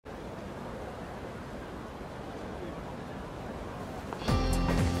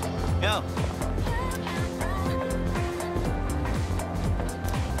Yo.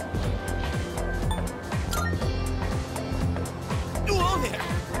 Whoa there!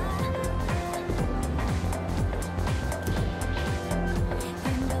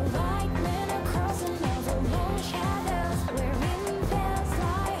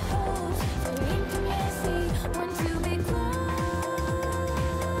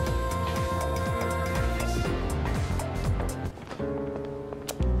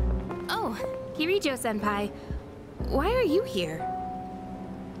 Senpai, why are you here?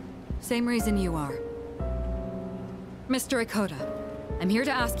 Same reason you are. Mr. Ikoda, I'm here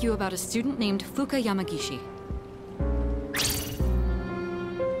to ask you about a student named Fuuka Yamagishi.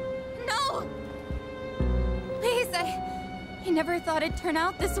 No! Please, I never thought it'd turn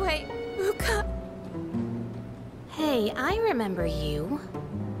out this way. Fuuka! Hey, I remember you.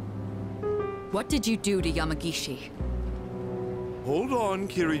 What did you do to Yamagishi? Hold on,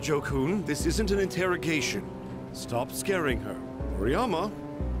 Kirijo-kun. This isn't an interrogation. Stop scaring her. Moriyama,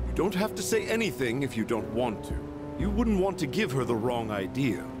 you don't have to say anything if you don't want to. You wouldn't want to give her the wrong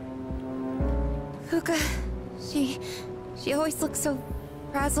idea. Fuuka, she always looked so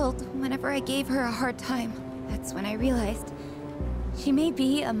frazzled whenever I gave her a hard time. That's when I realized she may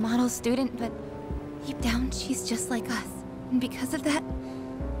be a model student, but deep down she's just like us. And because of that,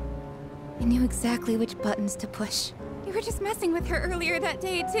 I knew exactly which buttons to push. You were just messing with her earlier that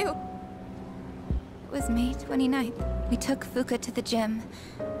day, too. It was May 29th. We took Fuuka to the gym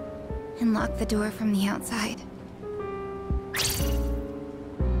and locked the door from the outside.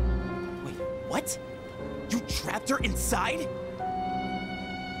 Wait, what? You trapped her inside?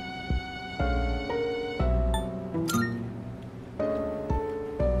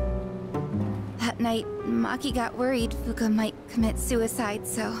 That night, Maki got worried Fuuka might commit suicide,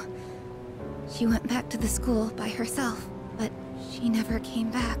 so she went back to the school by herself, but she never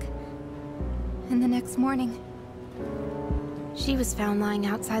came back. And the next morning, she was found lying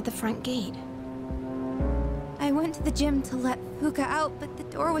outside the front gate. I went to the gym to let Fuuka out, but the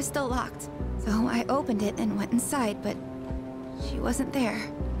door was still locked. So I opened it and went inside, but she wasn't there.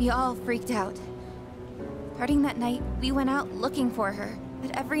 We all freaked out. Starting that night, we went out looking for her,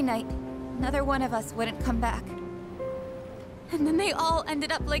 but every night, another one of us wouldn't come back. And then they all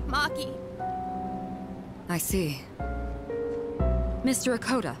ended up like Maki. I see. Mr.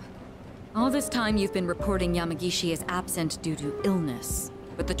 Ikoda, all this time you've been reporting Yamagishi as absent due to illness.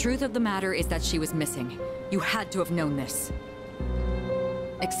 But the truth of the matter is that she was missing. You had to have known this.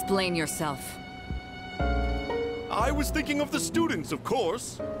 Explain yourself. I was thinking of the students, of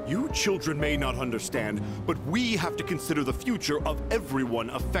course. You children may not understand, but we have to consider the future of everyone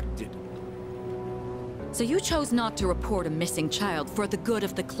affected. So you chose not to report a missing child for the good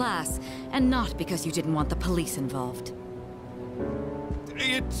of the class, and not because you didn't want the police involved.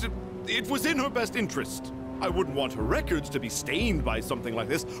 It was in her best interest. I wouldn't want her records to be stained by something like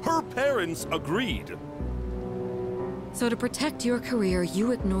this. Her parents agreed. So to protect your career,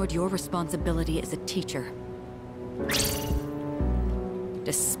 you ignored your responsibility as a teacher.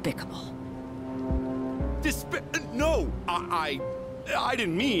 Despicable. No! I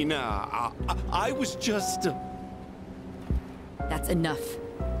didn't mean, I was just... That's enough.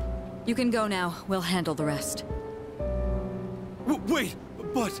 You can go now. We'll handle the rest. Wait,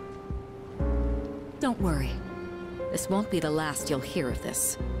 but... Don't worry. This won't be the last you'll hear of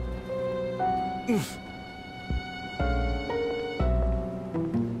this.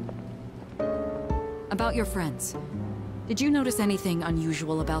 About your friends. Did you notice anything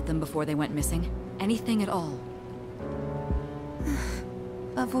unusual about them before they went missing? Anything at all?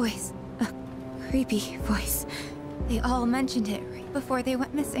 A voice. A creepy voice. They all mentioned it right before they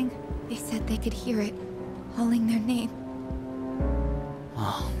went missing. They said they could hear it, calling their name.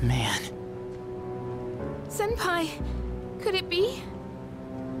 Oh, man. Senpai, could it be?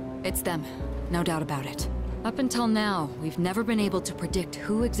 It's them, no doubt about it. Up until now, we've never been able to predict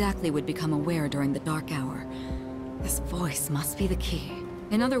who exactly would become aware during the dark hour. This voice must be the key.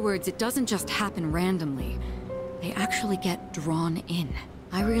 In other words, it doesn't just happen randomly. They actually get drawn in.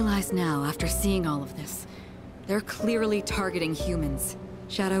 I realize now, after seeing all of this, they're clearly targeting humans.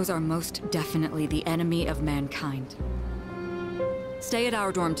 Shadows are most definitely the enemy of mankind. Stay at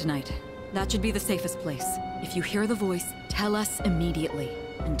our dorm tonight. That should be the safest place. If you hear the voice, tell us immediately.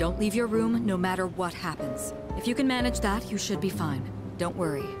 And don't leave your room no matter what happens. If you can manage that, you should be fine. Don't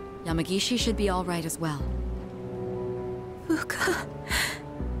worry. Yamagishi should be all right as well. Fuuka.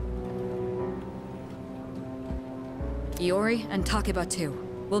 Iori and Takeba too.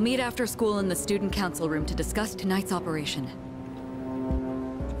 We'll meet after school in the student council room to discuss tonight's operation.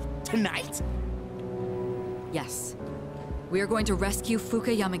 Tonight? Yes. We are going to rescue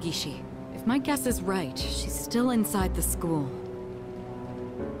Fuuka Yamagishi. If my guess is right, she's still inside the school.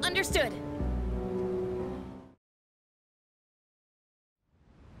 Understood.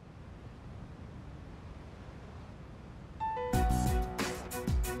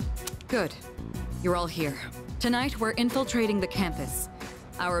 Good. You're all here. Tonight, we're infiltrating the campus.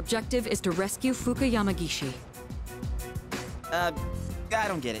 Our objective is to rescue Fuuka Yamagishi. I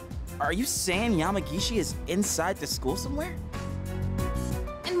don't get it. Are you saying Yamagishi is inside the school somewhere?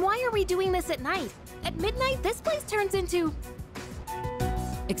 And why are we doing this at night? At midnight, this place turns into...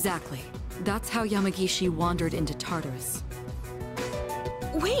 Exactly. That's how Yamagishi wandered into Tartarus.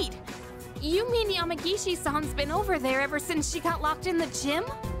 Wait! You mean Yamagishi-san's been over there ever since she got locked in the gym?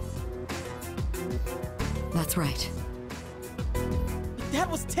 That's right. That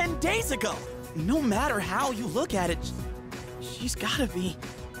was 10 days ago! No matter how you look at it, she's gotta be...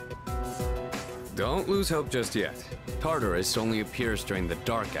 Don't lose hope just yet. Tartarus only appears during the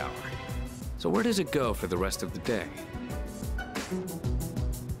dark hour. So where does it go for the rest of the day?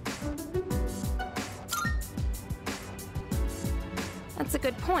 That's a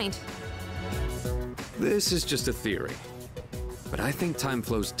good point. This is just a theory. But I think time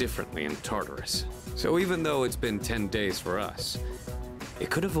flows differently in Tartarus. So even though it's been 10 days for us, it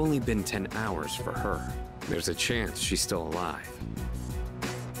could have only been 10 hours for her. There's a chance she's still alive.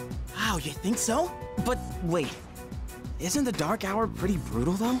 Wow, you think so? But wait, isn't the dark hour pretty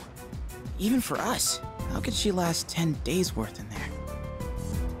brutal though? Even for us, how could she last 10 days worth in there?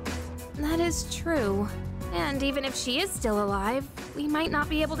 That is true. And even if she is still alive, we might not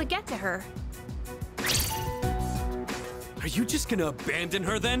be able to get to her. Are you just gonna abandon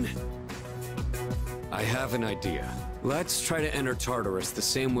her then? I have an idea. Let's try to enter Tartarus the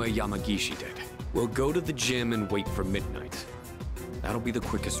same way Yamagishi did. We'll go to the gym and wait for midnight. That'll be the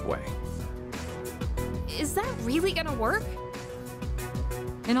quickest way. Is that really gonna work?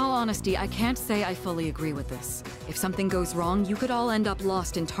 In all honesty, I can't say I fully agree with this. If something goes wrong, you could all end up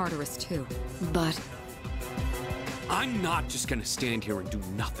lost in Tartarus too. But... I'm not just gonna stand here and do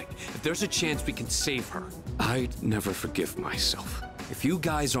nothing. If there's a chance we can save her, I'd never forgive myself. If you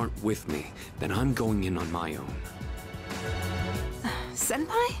guys aren't with me, then I'm going in on my own.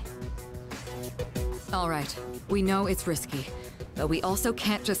 Senpai? all right, we know it's risky, but we also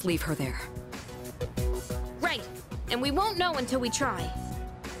can't just leave her there. Right. And we won't know until we try.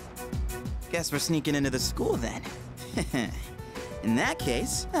 Guess we're sneaking into the school then. In that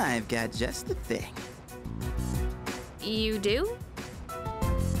case, I've got just the thing. You do?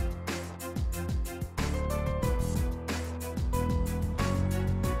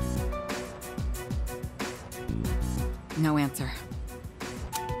 No answer.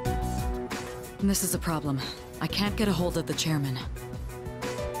 This is a problem. I can't get a hold of the chairman.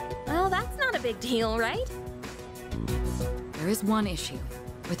 Well, that's not a big deal, right? There is one issue.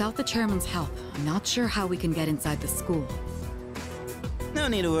 Without the chairman's help, I'm not sure how we can get inside the school. No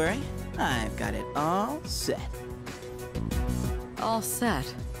need to worry. I've got it all set. All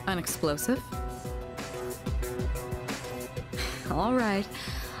set? An explosive? All right,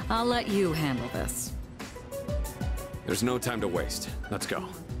 I'll let you handle this. There's no time to waste. Let's go.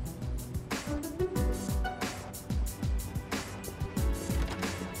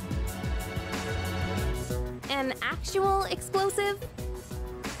 An actual explosive?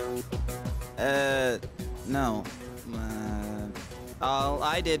 No. All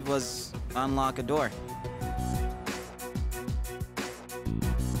I did was unlock a door.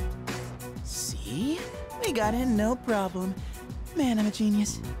 See? We got in no problem. Man, I'm a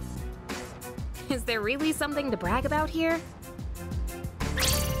genius. Is there really something to brag about here?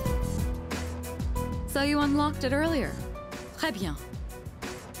 So you unlocked it earlier. Très bien.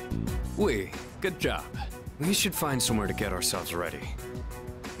 Oui, good job. We should find somewhere to get ourselves ready.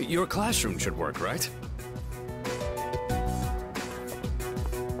 Your classroom should work, right?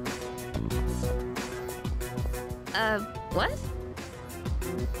 What?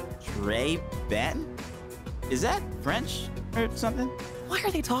 Trey Ben? Is that French or something? Why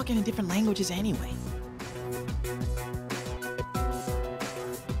are they talking in different languages anyway?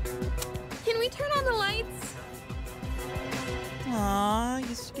 Can we turn on the lights? Aw,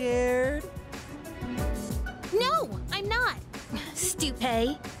 you scared? No, I'm not. Stupid.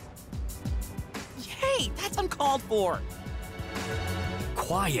 Hey, that's uncalled for.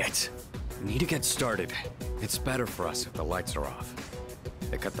 Quiet! We need to get started. It's better for us if the lights are off.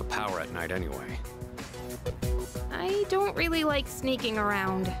 They cut the power at night anyway. I don't really like sneaking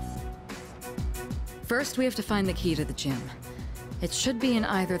around. First, we have to find the key to the gym. It should be in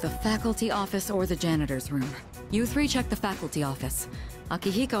either the faculty office or the janitor's room. You three check the faculty office.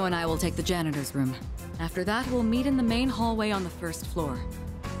 Akihiko and I will take the janitor's room. After that, we'll meet in the main hallway on the first floor.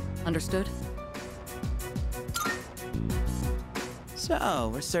 Understood?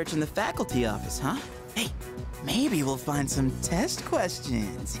 So, we're searching the faculty office, huh? Hey, maybe we'll find some test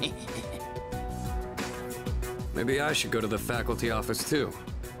questions. Maybe I should go to the faculty office too.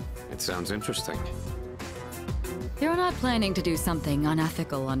 It sounds interesting. You're not planning to do something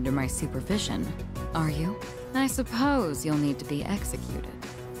unethical under my supervision, are you? I suppose you'll need to be executed.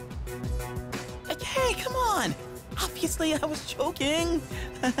 Hey, come on! Obviously, I was joking.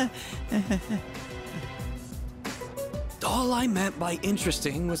 All I meant by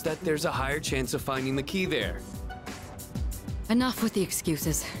interesting was that there's a higher chance of finding the key there. Enough with the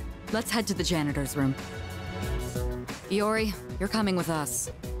excuses. Let's head to the janitor's room. Iori, you're coming with us.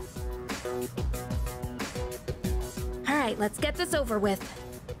 All right, let's get this over with.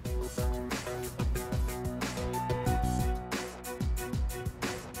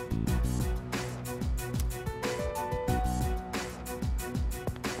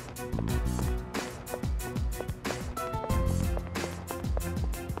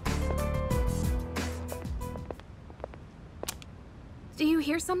 Do you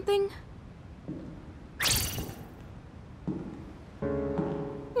hear something?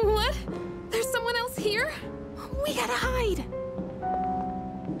 What? There's someone else here? We gotta hide!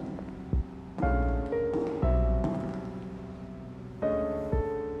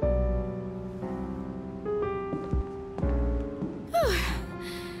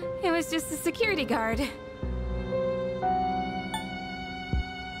 It was just a security guard.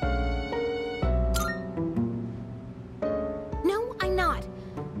 No, I'm not.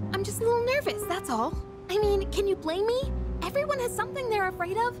 I'm just a little nervous, that's all. I mean, can you blame me? Everyone has something they're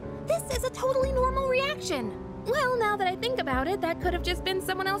afraid of. This is a totally normal reaction. Well, now that I think about it, that could have just been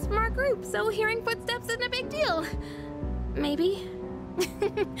someone else from our group, so hearing footsteps isn't a big deal. Maybe.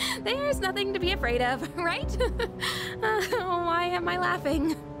 There's nothing to be afraid of, right? Why am I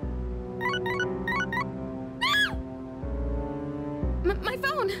laughing? My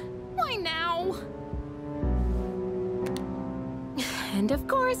phone! Why now? And of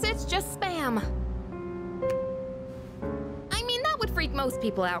course, it's just spam. I mean, that would freak most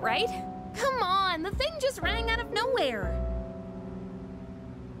people out, right? Come on, the thing just rang out of nowhere.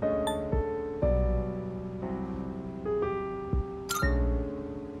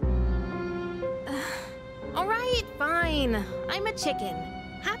 All right, fine. I'm a chicken.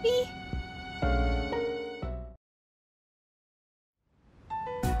 Happy?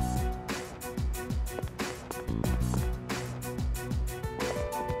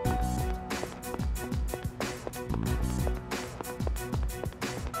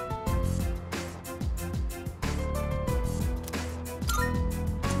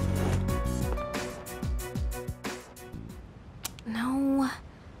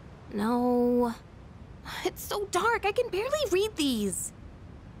 No. It's so dark, I can barely read these.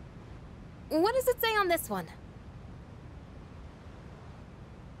 What does it say on this one?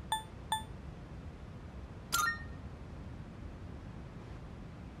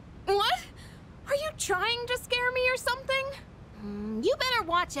 What? Are you trying to scare me or something? You better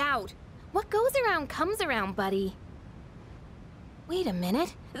watch out. What goes around comes around, buddy. Wait a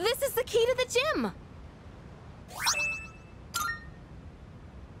minute. This is the key to the gym.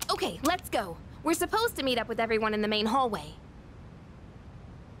 Okay, let's go. We're supposed to meet up with everyone in the main hallway.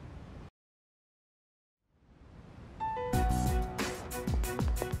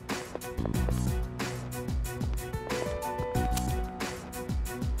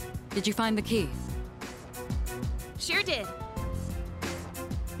 Did you find the key? Sure did.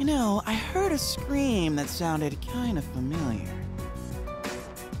 You know, I heard a scream that sounded kind of familiar.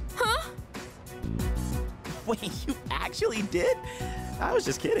 Huh? Wait, you actually did? I was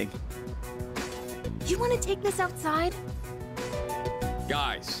just kidding. You want to take this outside?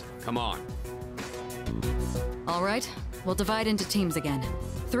 Guys, come on. All right, we'll divide into teams again.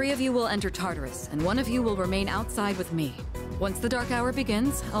 3 of you will enter Tartarus, and 1 of you will remain outside with me. Once the dark hour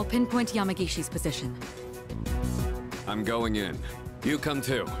begins, I'll pinpoint Yamagishi's position. I'm going in. You come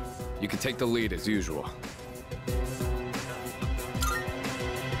too. You can take the lead as usual.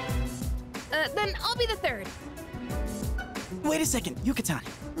 Then I'll be the 3rd. Wait a second, Yucatan.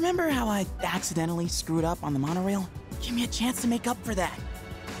 Remember how I accidentally screwed up on the monorail? Give me a chance to make up for that.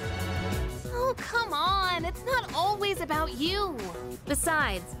 Oh, come on. It's not always about you.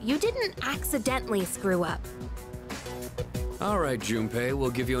 Besides, you didn't accidentally screw up. All right, Junpei, we'll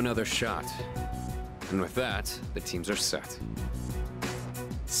give you another shot. And with that, the teams are set.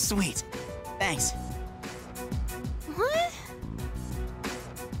 Sweet. Thanks. What?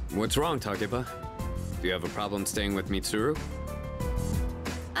 What's wrong, Takeba? Do you have a problem staying with Mitsuru?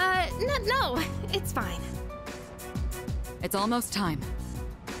 No. It's fine. It's almost time.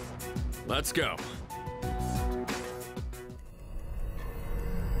 Let's go.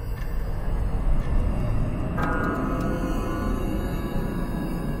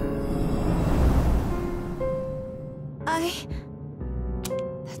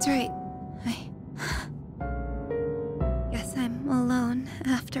 That's right. Guess I'm alone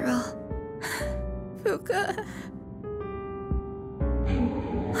after all. Fuuka.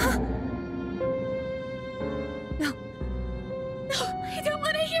 No. No, I don't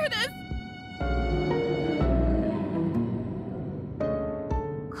want to hear this!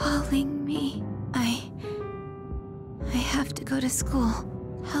 Calling me. I have to go to school.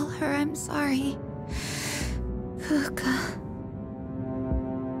 Tell her I'm sorry. Fuuka.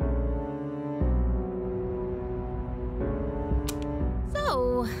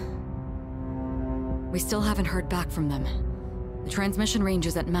 So... We still haven't heard back from them. The transmission range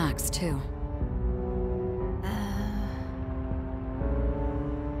is at max, too.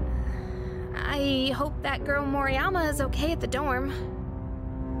 I hope that girl Moriyama is okay at the dorm.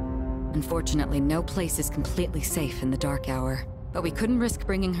 Unfortunately, no place is completely safe in the dark hour. But we couldn't risk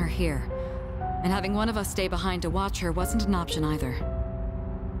bringing her here. And having one of us stay behind to watch her wasn't an option either.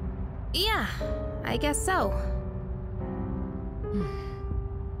 Yeah, I guess so.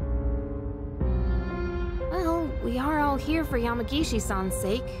 Well, we are all here for Yamagishi-san's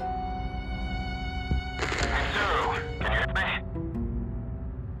sake.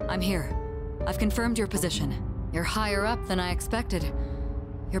 I'm here. I've confirmed your position. You're higher up than I expected.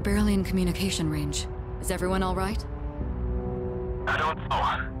 You're barely in communication range. Is everyone all right? I don't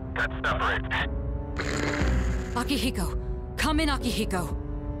know. Got separated. Akihiko! Come in, Akihiko!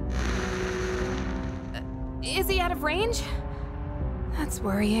 Is he out of range? That's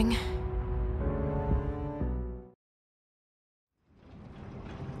worrying.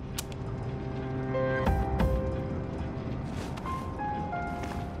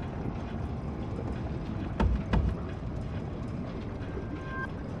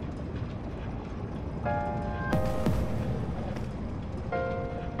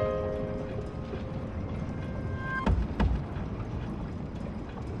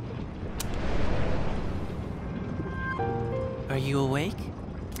 Are you awake?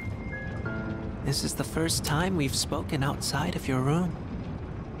 This is the first time we've spoken outside of your room.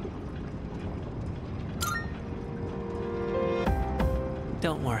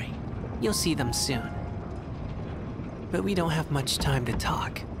 Don't worry, you'll see them soon. But we don't have much time to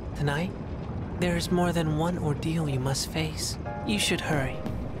talk. Tonight, there is more than one ordeal you must face. You should hurry.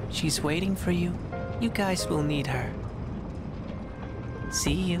 She's waiting for you. You guys will need her.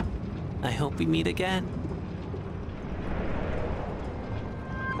 See you. I hope we meet again.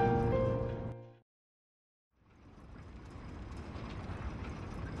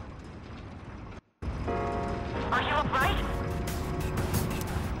 Are you alright?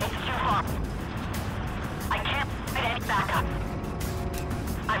 It's too far. I can't get any backup.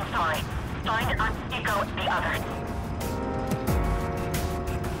 I'm sorry. Find Akihiko and the others.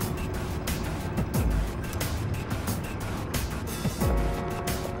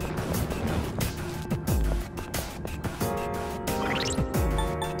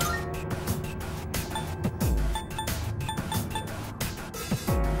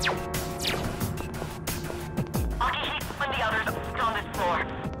 Akihiko and the others are on this floor.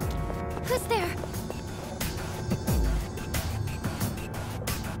 Who's there?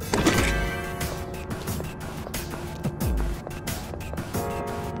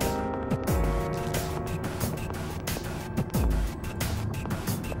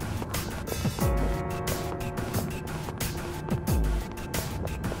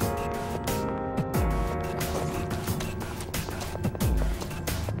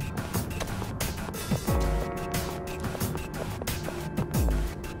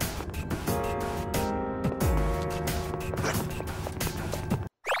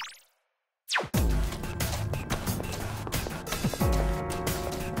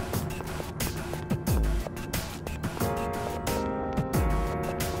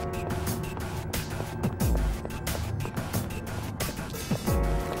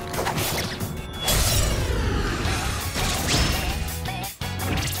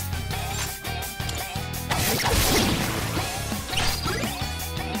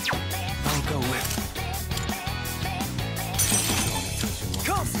 I'll go with.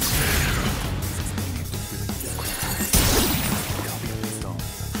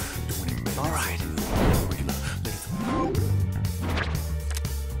 All right.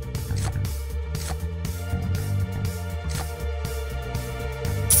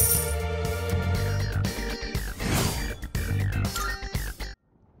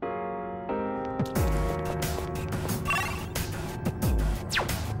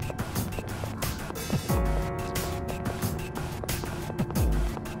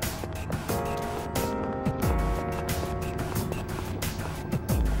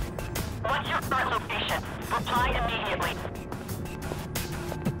 station. Reply immediately.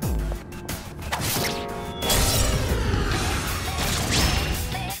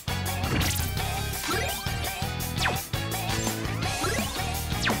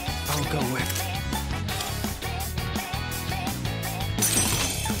 I'll go with.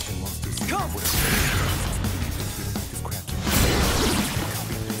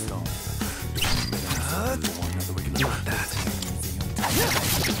 Not that.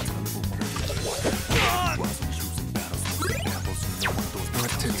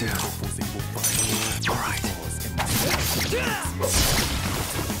 What to do? All right.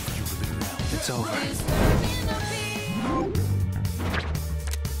 It's over.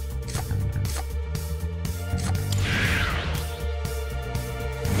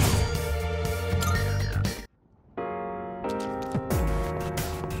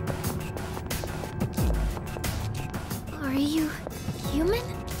 Are you human?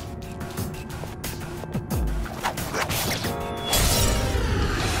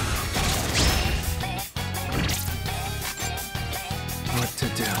 What to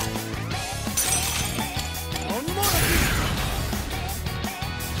do?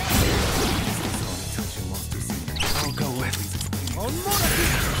 I'll go with.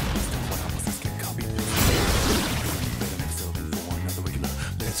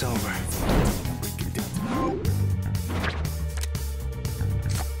 It's over.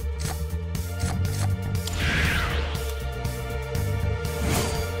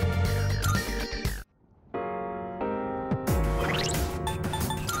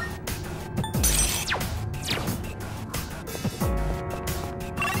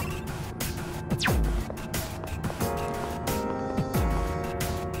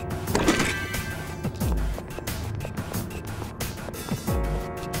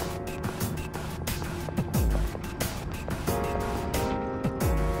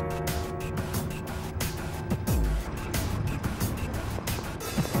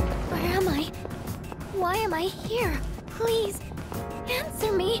 Where am I? Why am I here? Please,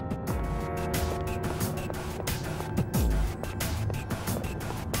 answer me.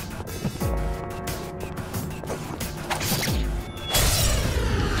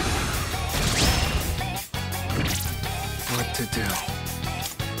 What to do?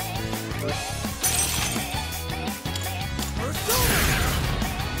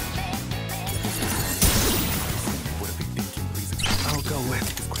 I'll go with.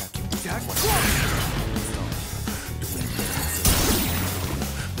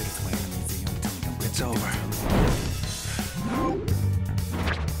 It's over.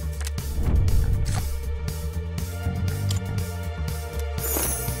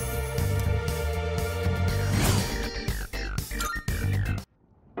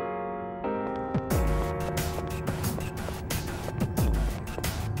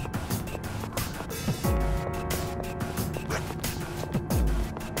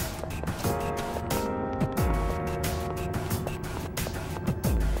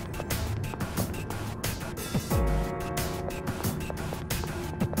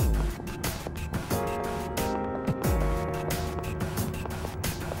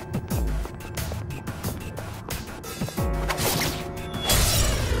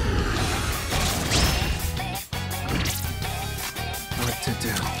 What to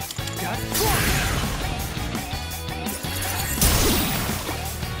do?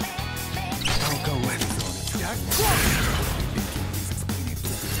 I'll go with.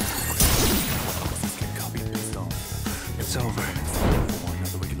 It's over.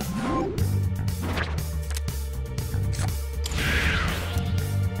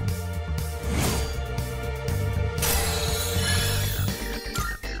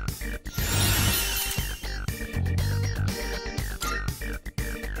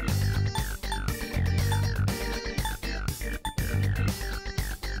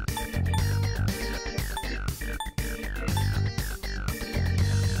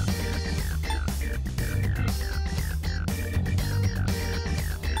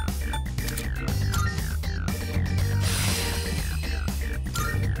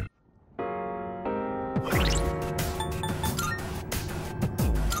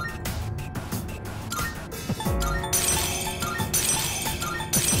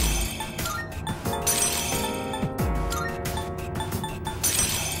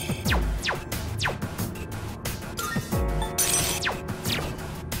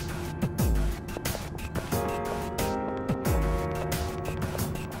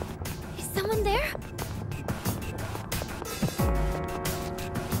 Is someone there?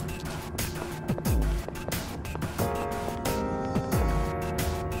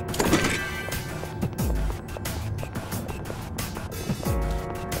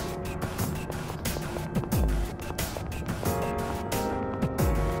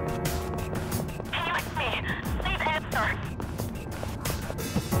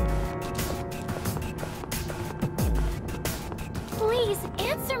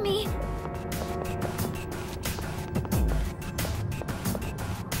 bother me.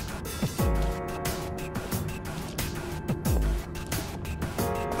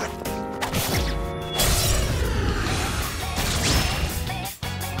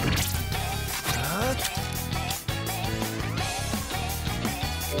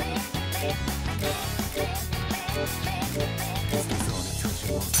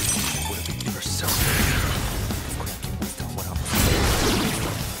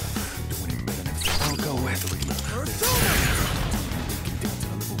 I'll go with.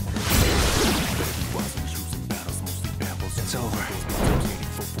 It's over.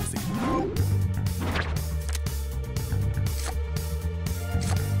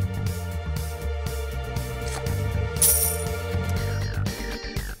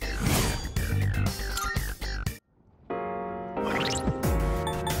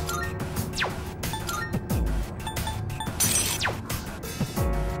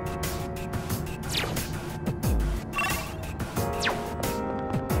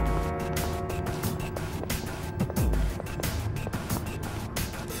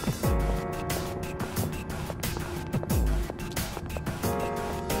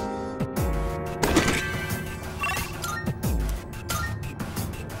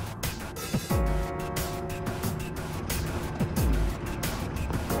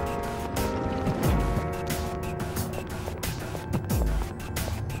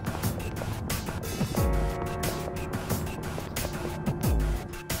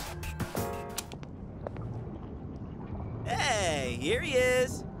 Hey, here he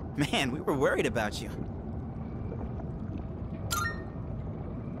is. Man, we were worried about you.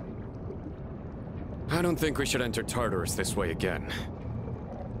 I don't think we should enter Tartarus this way again.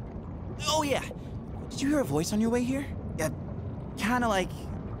 Oh yeah, did you hear a voice on your way here? Yeah, kinda like...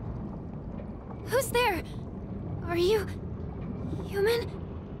 Who's there? Are you... human?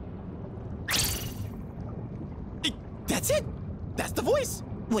 That's it! That's the voice!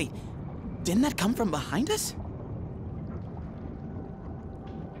 Wait, didn't that come from behind us?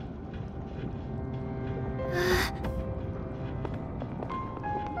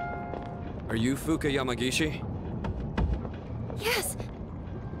 Are you Fuuka Yamagishi? Yes.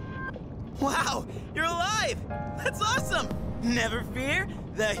 Wow, you're alive! That's awesome! Never fear,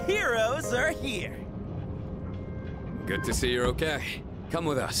 the heroes are here! Good to see you're okay. Come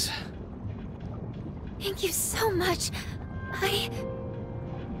with us. Thank you so much.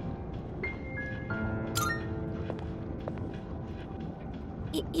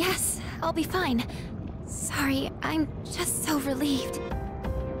 Yes, I'll be fine. Sorry, I'm just so relieved.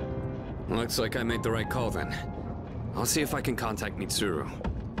 Looks like I made the right call then. I'll see if I can contact Mitsuru.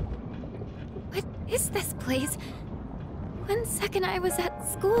 What is this place? One second I was at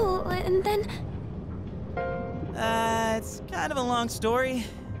school, and then... It's kind of a long story.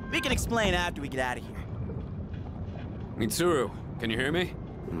 We can explain after we get out of here. Mitsuru, can you hear me?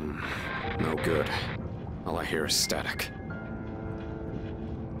 No good. All I hear is static.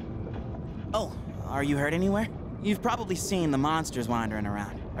 Oh, are you hurt anywhere? You've probably seen the monsters wandering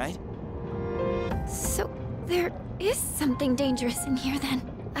around, right? So, there is something dangerous in here then.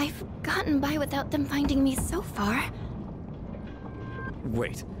 I've gotten by without them finding me so far.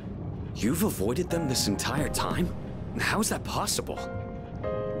 Wait, you've avoided them this entire time? How is that possible?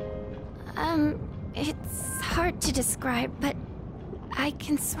 It's hard to describe, but I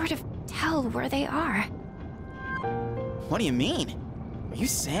can sort of tell where they are. What do you mean? Are you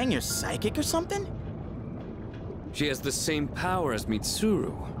saying you're psychic or something? She has the same power as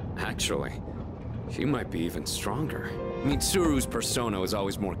Mitsuru, actually. She might be even stronger. Mitsuru's persona was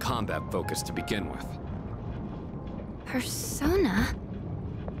always more combat-focused to begin with. Persona?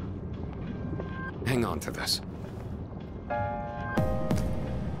 Hang on to this.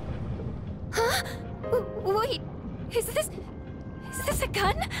 Huh? Wait, is this a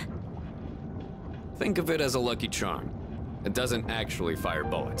gun? Think of it as a lucky charm. It doesn't actually fire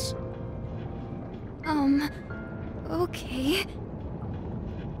bullets. Okay.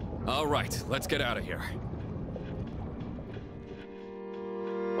 All right, let's get out of here.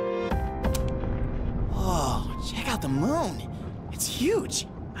 Oh, check out the moon. It's huge.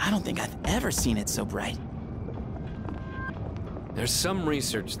 I don't think I've ever seen it so bright. There's some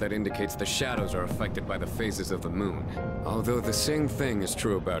research that indicates the shadows are affected by the phases of the moon, although the same thing is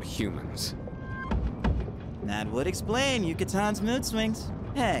true about humans. That would explain Yukatan's mood swings.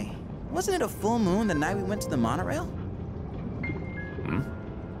 Hey, wasn't it a full moon the night we went to the monorail?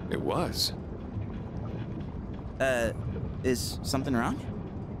 It was. Is something wrong?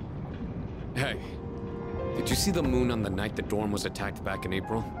 Hey, did you see the moon on the night the dorm was attacked back in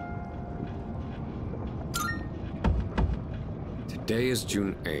April? Today is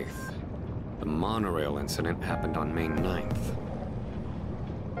June 8th. The monorail incident happened on May 9th.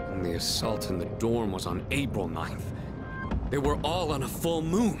 And the assault in the dorm was on April 9th. They were all on a full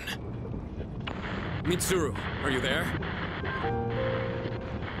moon. Mitsuru, are you there?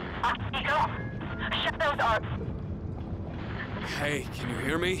 Akihiko, shadows are... Hey, can you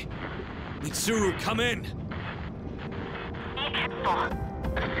hear me? Mitsuru, come in! Be careful.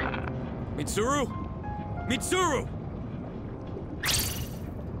 Mitsuru? Mitsuru!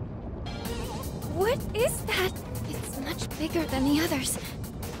 What is that? It's much bigger than the others.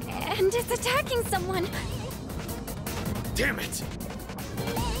 And it's attacking someone. Damn it!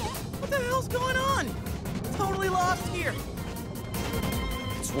 What the hell's going on? Totally lost here.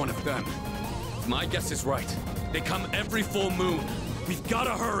 It's one of them. My guess is right. They come every full moon. We've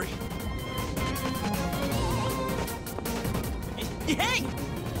gotta hurry. Hey!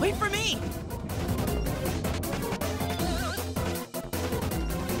 Wait for me!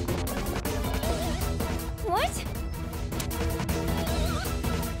 What?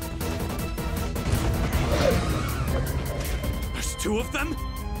 There's two of them?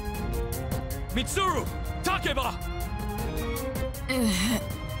 Mitsuru! Takeba!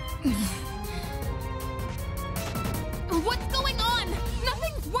 What's going on?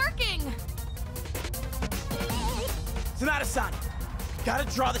 Nothing's working! Sonata-san, gotta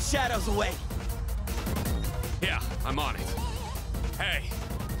draw the shadows away. Yeah, I'm on it. Hey,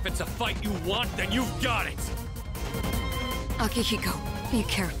 if it's a fight you want, then you've got it! Akihiko, be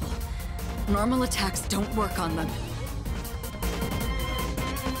careful. Normal attacks don't work on them.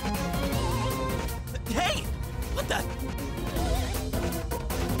 Hey! What the?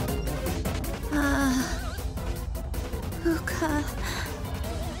 Fuuka.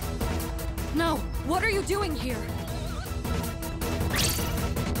 No! What are you doing here?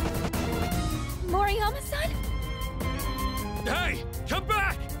 Moriyama-san? Hey! Come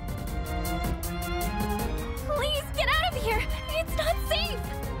back! Please get out of here! It's not safe!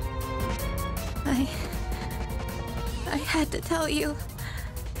 I had to tell you.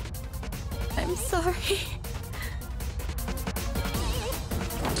 I'm sorry.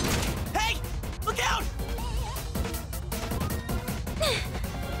 Hey! Look out!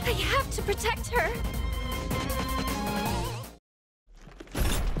 I have to protect her.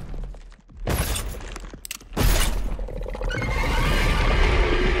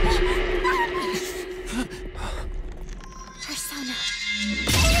 Persona.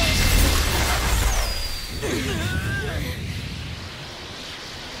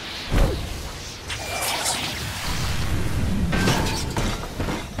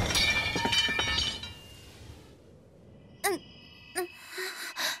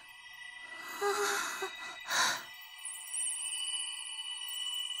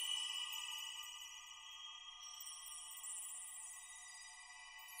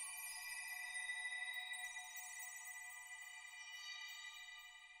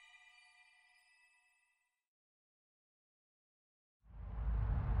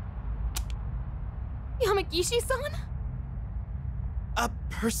 Yamagishi-san? A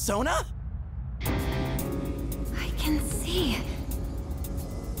persona? I can see.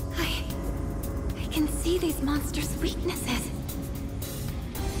 I can see these monsters' weaknesses.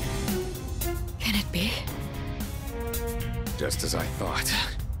 Can it be? Just as I thought.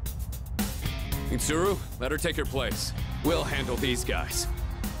 Mitsuru, let her take her place. We'll handle these guys.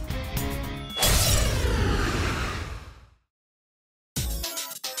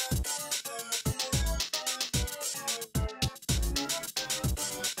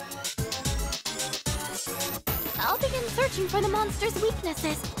 I'll begin searching for the monster's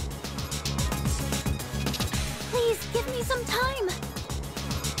weaknesses. Please give me some time.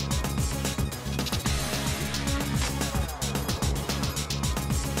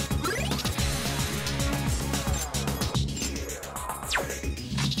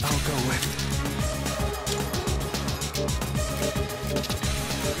 I'll go with.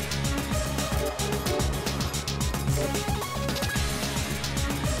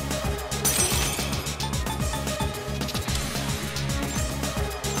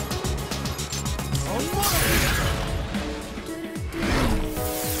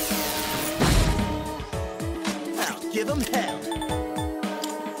 I'll give them hell.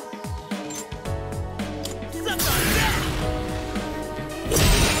 Suck on that!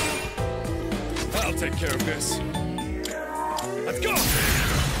 I'll take care of this. Let's go!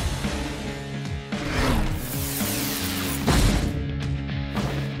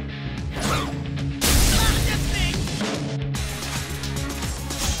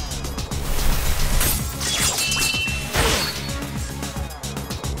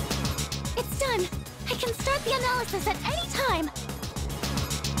 It's done. I can start the analysis at any time.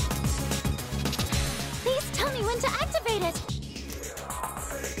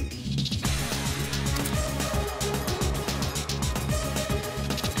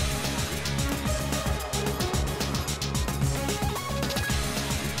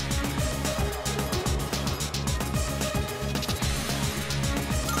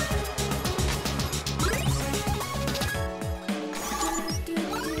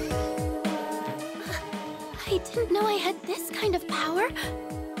 didn't know I had this kind of power.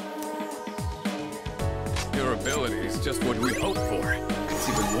 Your ability is just what we hoped for. It's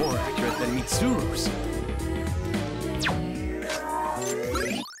even more accurate than Mitsuru's.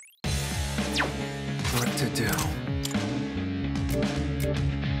 What to do?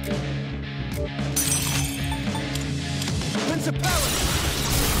 Principality!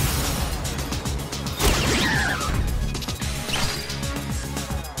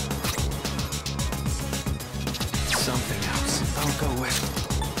 Something else. I'll go with.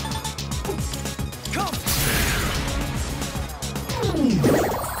 Come!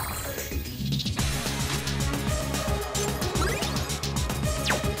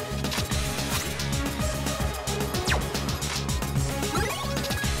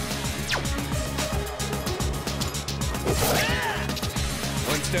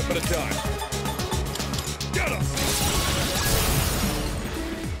 One step at a time. Get him!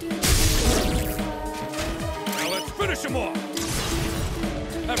 Now let's finish him off!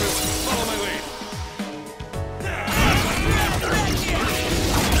 Everyone, follow my lead.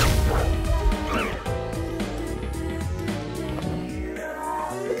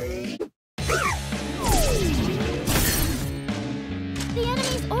 The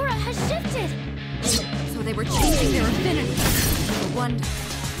enemy's aura has shifted! So they were changing their affinity. No wonder.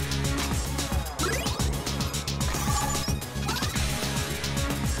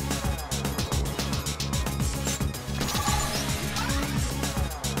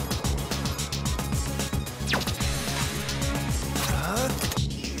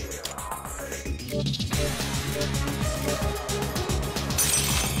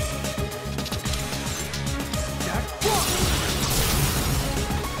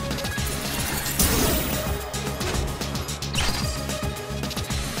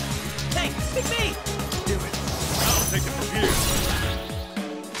 Hey, pick me! Do it. I'll take it from here.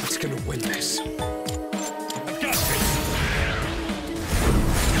 What's gonna win this? I've got this!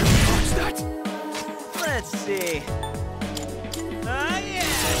 Watch that! Let's see. Oh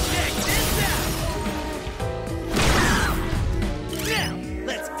yeah, check this out! Now,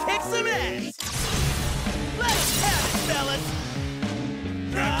 let's kick some ass! Let us have it, fellas!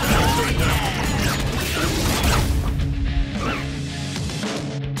 Oh yeah!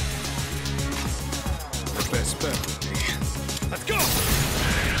 The best bet would be. Let's go!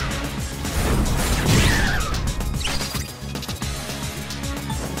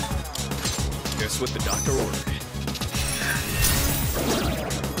 Guess what the doctor ordered?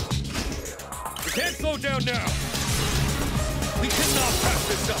 We can't slow down now! We cannot pass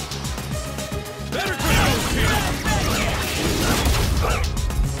this up! Better grip those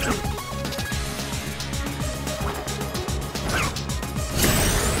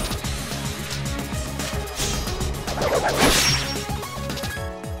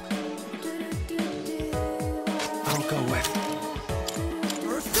I'll go with.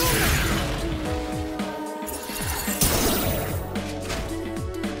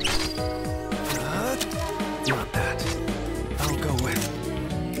 Not that. I'll go with.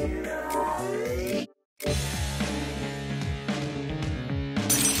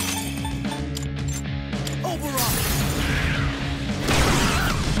 Overall!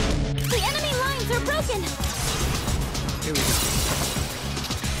 The enemy lines are broken! Here we go.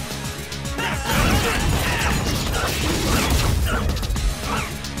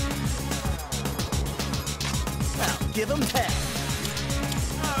 I'll give him hell!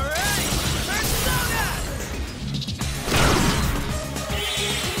 Alright! Persona!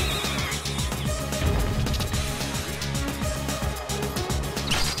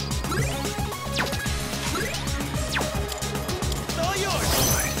 It's all yours!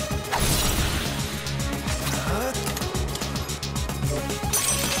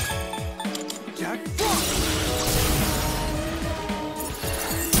 Jack.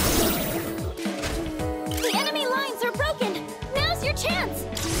 The enemy lines are broken! Now's your chance!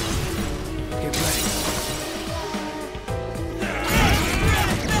 Get ready.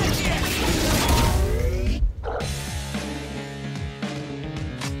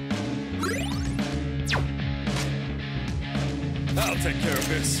 I'll take care of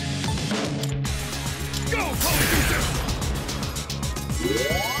this. Go, Polyjuicer!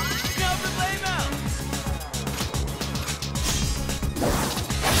 Go for Blamo!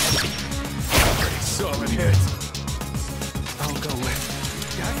 Solid hit. I'll go with.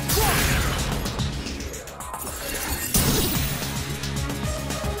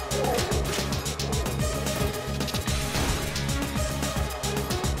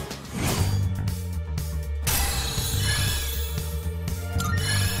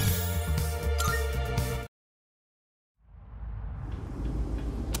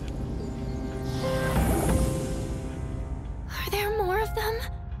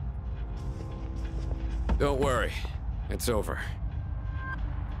 Don't worry. It's over.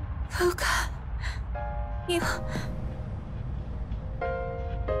 Fuuka, you...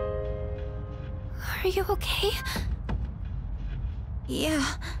 Are you okay? Yeah.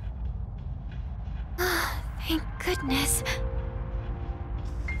 Thank goodness.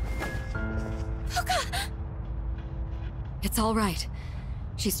 Fuuka! It's all right.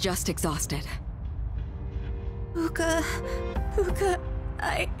 She's just exhausted. Fuuka... Fuuka...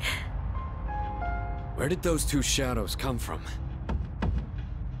 Where did those two shadows come from?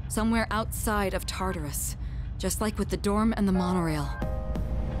 Somewhere outside of Tartarus. Just like with the dorm and the monorail.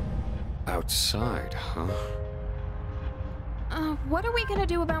 Outside, huh? What are we gonna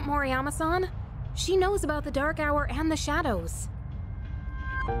do about Moriyama-san? She knows about the Dark Hour and the shadows.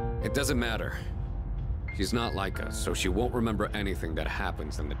 It doesn't matter. She's not like us, so she won't remember anything that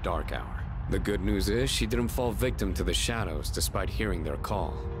happens in the Dark Hour. The good news is she didn't fall victim to the shadows despite hearing their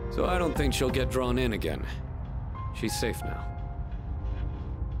call. So I don't think she'll get drawn in again. She's safe now.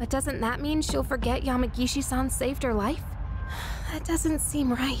 But doesn't that mean she'll forget Yamagishi-san saved her life? That doesn't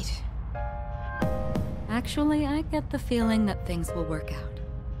seem right. Actually, I get the feeling that things will work out.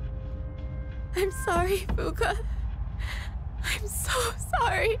 I'm sorry, Fuuka. I'm so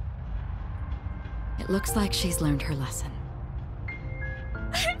sorry. It looks like she's learned her lesson.